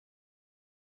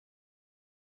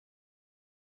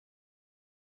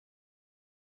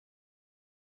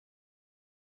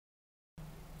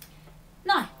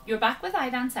You're back with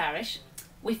iDance Irish.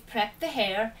 We've prepped the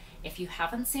hair. If you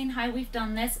haven't seen how we've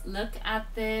done this, look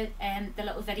at the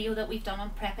little video that we've done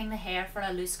on prepping the hair for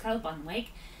a loose curl bun wig.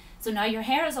 So now your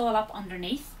hair is all up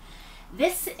underneath.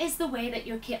 This is the way that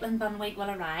your Caitlyn Bun wig will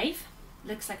arrive.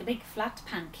 Looks like a big flat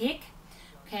pancake.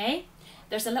 Okay,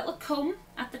 there's a little comb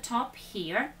at the top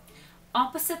here.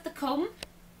 Opposite the comb,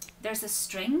 there's a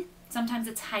string. Sometimes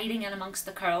it's hiding in amongst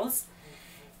the curls.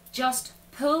 Just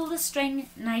pull the string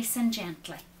nice and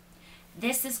gently.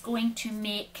 This is going to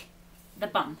make the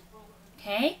bun.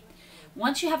 Okay,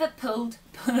 once you have it pulled,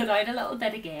 pull it out a little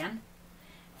bit again.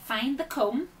 Find the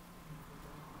comb,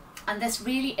 and this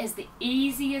really is the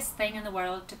easiest thing in the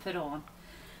world to put on.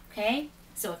 Okay,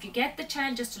 so if you get the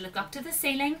child just to look up to the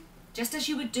ceiling, just as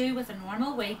you would do with a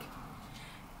normal wig,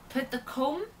 put the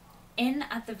comb in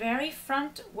at the very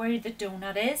front where the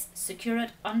donut is, secure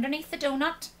it underneath the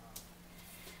donut,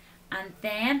 and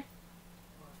then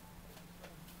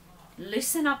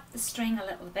loosen up the string a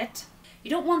little bit.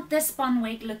 You don't want this bun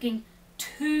wig looking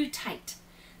too tight,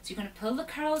 so you're going to pull the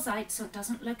curls out so it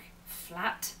doesn't look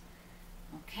flat.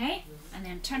 Okay, and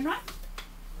then turn round,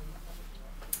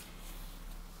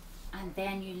 and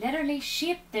then you literally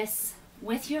shape this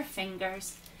with your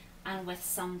fingers and with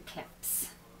some clips.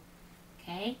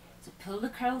 Okay, so pull the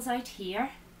curls out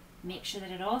here, make sure that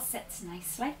it all sits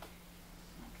nicely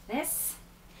like this,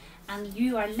 and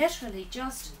you are literally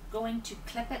just going to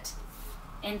clip it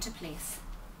into place.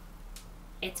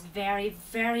 It's very,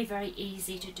 very, very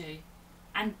easy to do.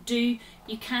 And you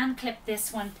can clip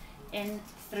this one in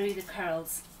through the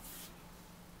curls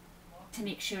to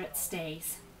make sure it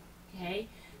stays. Okay,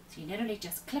 so you literally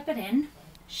just clip it in,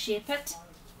 shape it,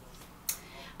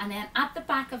 and then at the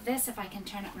back of this, if I can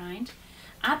turn it round,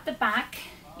 at the back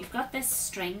you've got this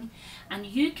string, and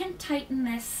you can tighten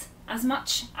this as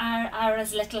much or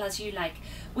as little as you like.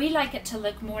 We like it to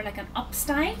look more like an up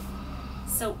style,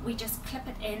 so we just clip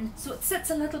it in so it sits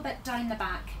a little bit down the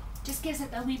back. Just gives it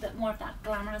a wee bit more of that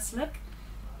glamorous look.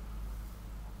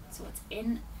 So it's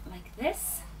in like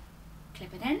this,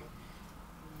 clip it in,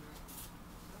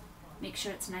 make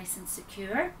sure it's nice and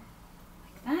secure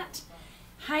like that.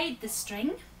 Hide the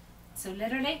string, so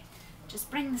literally just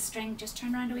bring the string, just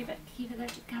turn around a wee bit, keep it there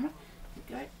to the camera,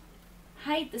 good.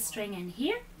 Hide the string in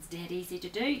here. It's dead easy to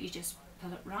do. You just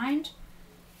pull it round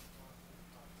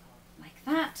like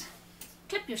that.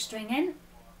 Clip your string in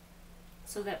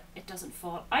so that it doesn't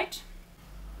fall out,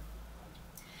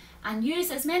 and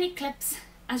use as many clips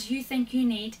as you think you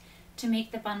need to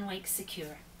make the bun wig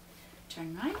secure.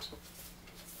 Turn round.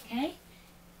 Okay,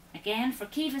 again for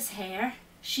Kiva's hair,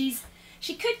 she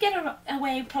could get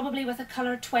away probably with a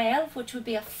colour 12, which would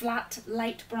be a flat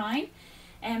light brown,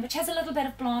 but she has a little bit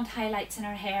of blonde highlights in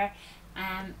her hair,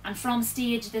 and from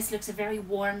stage this looks a very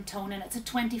warm tone, and it's a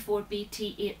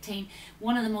 24BT18,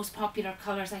 one of the most popular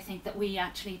colours I think that we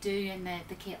actually do in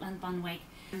the Caitlyn Bun wig.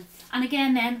 And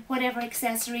again then, whatever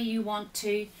accessory you want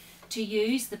to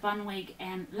use, the bun wig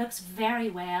looks very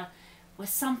well with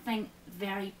something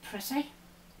very pretty,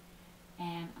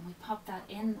 and we pop that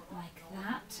in like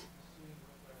that.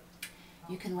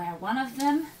 You can wear one of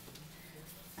them.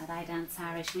 At iDance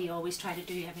Irish we always try to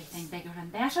do everything bigger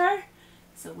and better,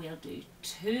 so we'll do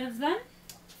 2 of them.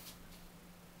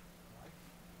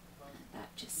 And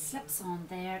that just slips on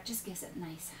there, just gives it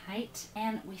nice height,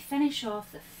 and we finish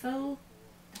off the full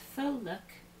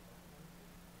look.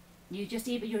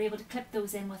 You're able to clip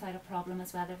those in without a problem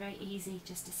as well. They're very easy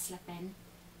just to slip in.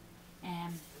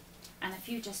 And if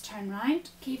you just turn round,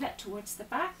 keep it towards the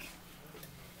back,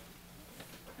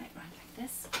 right round like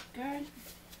this, good girl.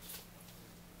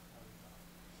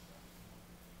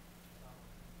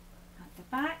 At the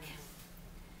back,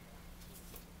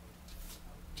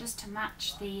 just to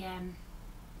match the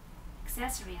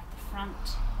accessory at the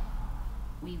front,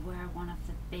 we wear one of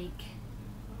the big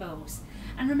bows.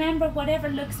 And remember, whatever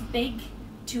looks big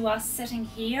to us sitting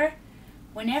here,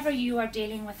 whenever you are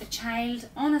dealing with a child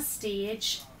on a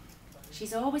stage,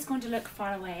 she's always going to look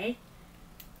far away,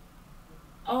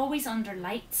 always under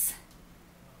lights.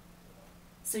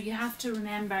 So you have to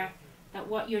remember that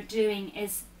what you're doing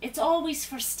is, it's always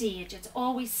for stage, it's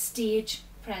always stage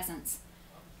presence.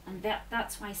 And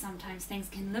that's why sometimes things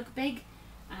can look big,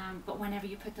 but whenever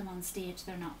you put them on stage,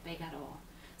 they're not big at all.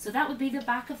 So that would be the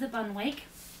back of the bun wig,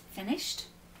 finished.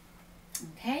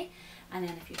 Okay, and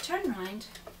then if you turn round,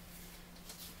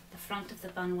 the front of the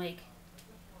bun wig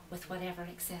with whatever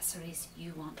accessories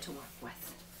you want to work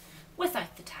with.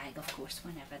 Without the tag, of course,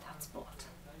 whenever that's bought.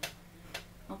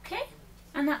 Okay,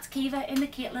 and that's Kiva in the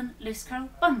Caitlyn Loose Curl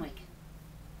Bun Wig.